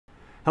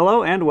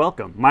Hello and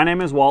welcome. My name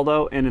is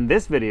Waldo, and in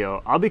this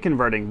video, I'll be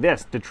converting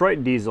this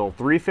Detroit Diesel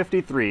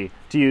 353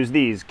 to use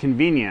these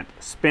convenient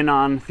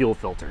spin-on fuel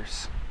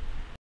filters.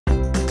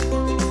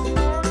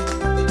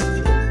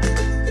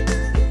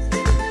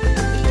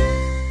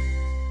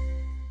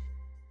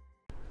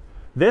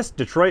 This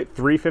Detroit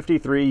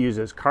 353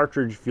 uses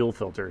cartridge fuel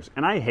filters,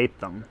 and I hate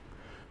them.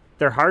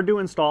 They're hard to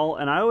install,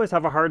 and I always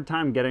have a hard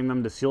time getting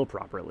them to seal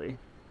properly.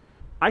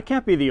 I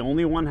can't be the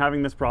only one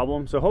having this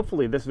problem, so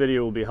hopefully this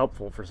video will be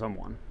helpful for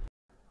someone.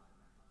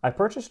 I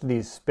purchased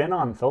these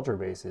spin-on filter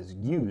bases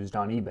used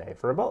on eBay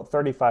for about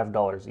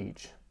 $35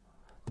 each.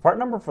 The part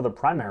number for the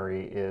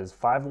primary is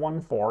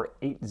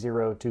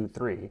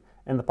 5148023,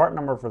 and the part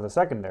number for the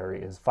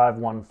secondary is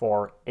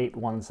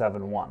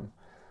 5148171.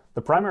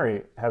 The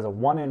primary has a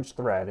 1-inch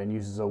thread and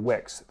uses a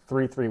Wix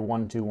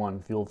 33121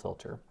 fuel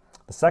filter.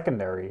 The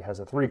secondary has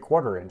a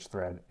 3/4 inch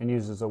thread and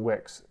uses a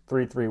Wix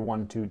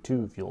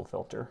 33122 fuel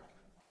filter.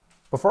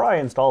 Before I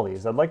install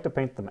these, I'd like to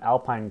paint them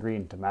alpine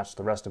green to match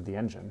the rest of the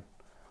engine.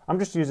 I'm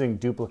just using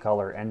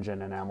Duplicolor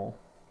engine enamel.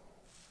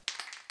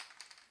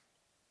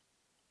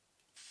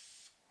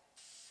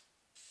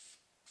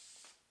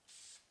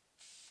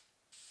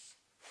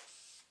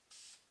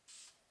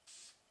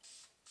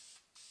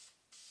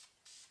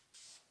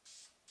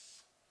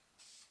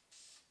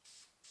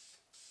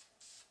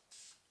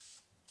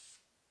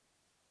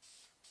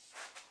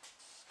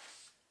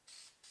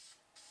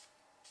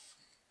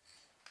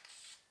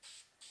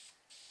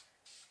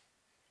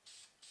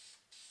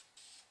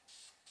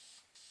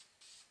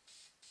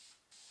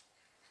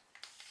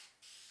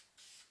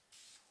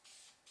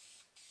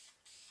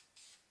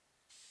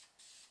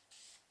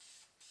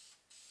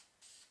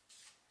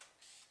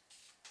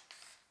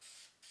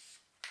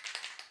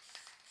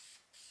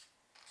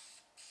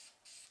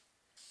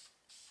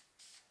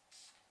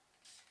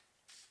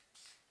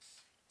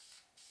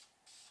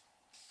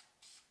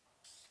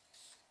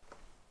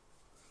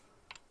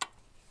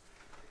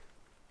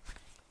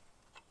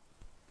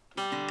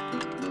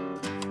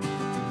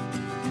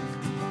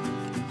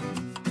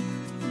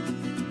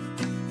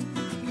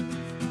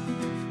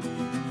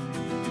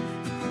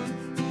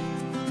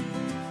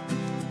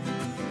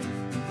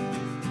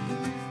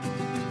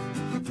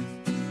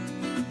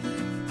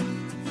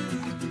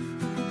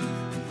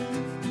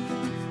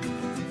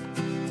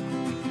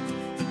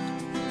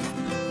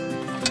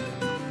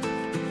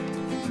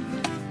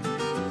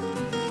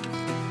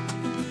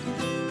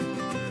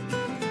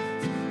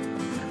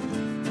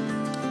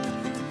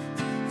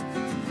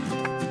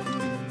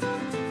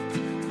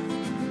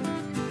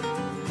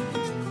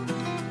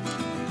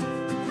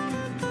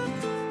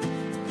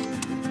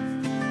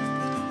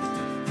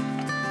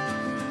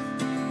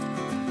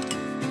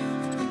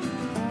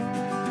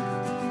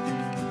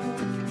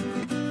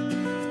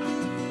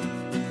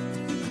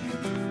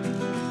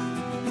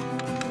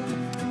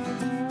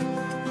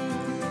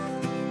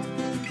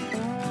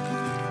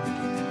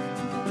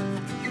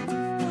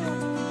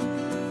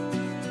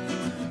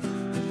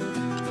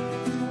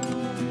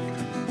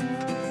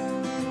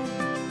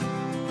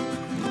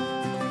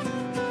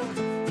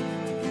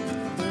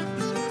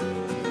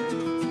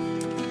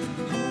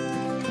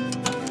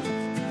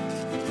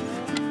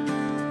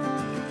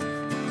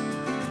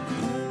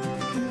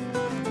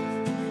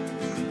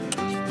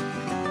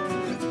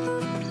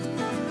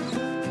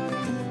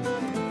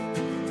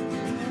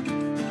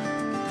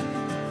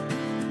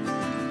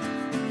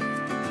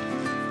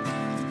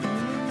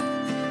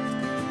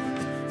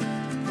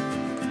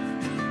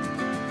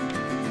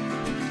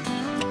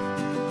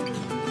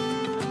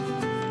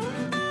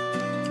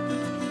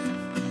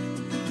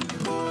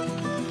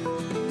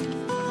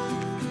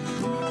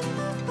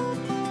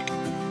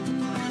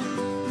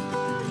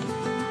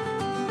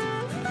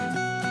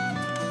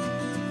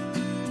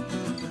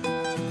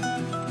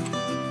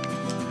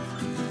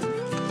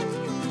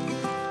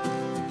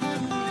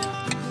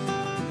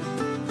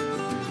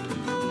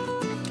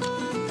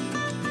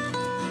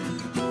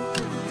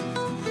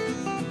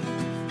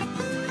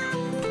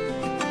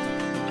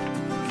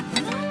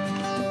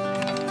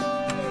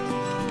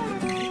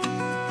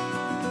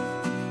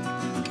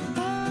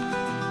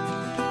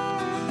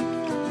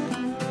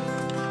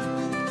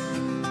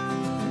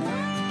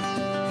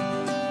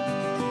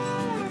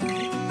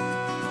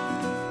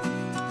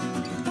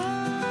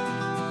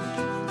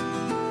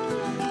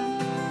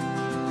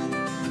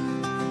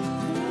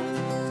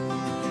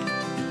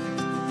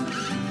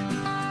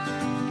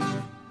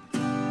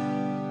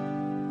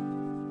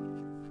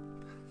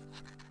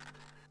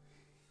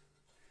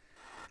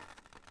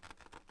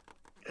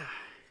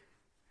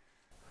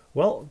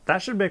 Well,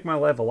 that should make my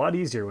life a lot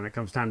easier when it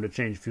comes time to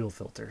change fuel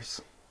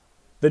filters.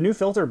 The new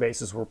filter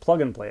bases were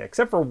plug and play,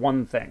 except for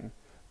one thing.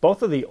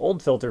 Both of the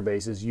old filter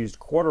bases used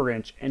 1/4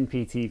 inch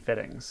NPT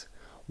fittings.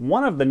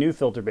 One of the new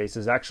filter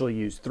bases actually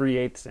used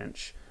 3/8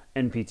 inch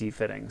NPT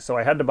fittings, so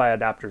I had to buy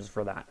adapters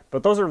for that.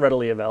 But those are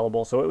readily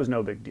available, so it was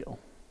no big deal.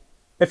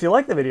 If you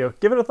like the video,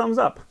 give it a thumbs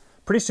up.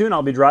 Pretty soon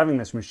I'll be driving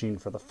this machine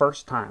for the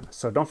first time,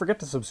 so don't forget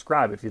to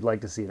subscribe if you'd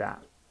like to see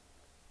that.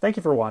 Thank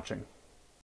you for watching.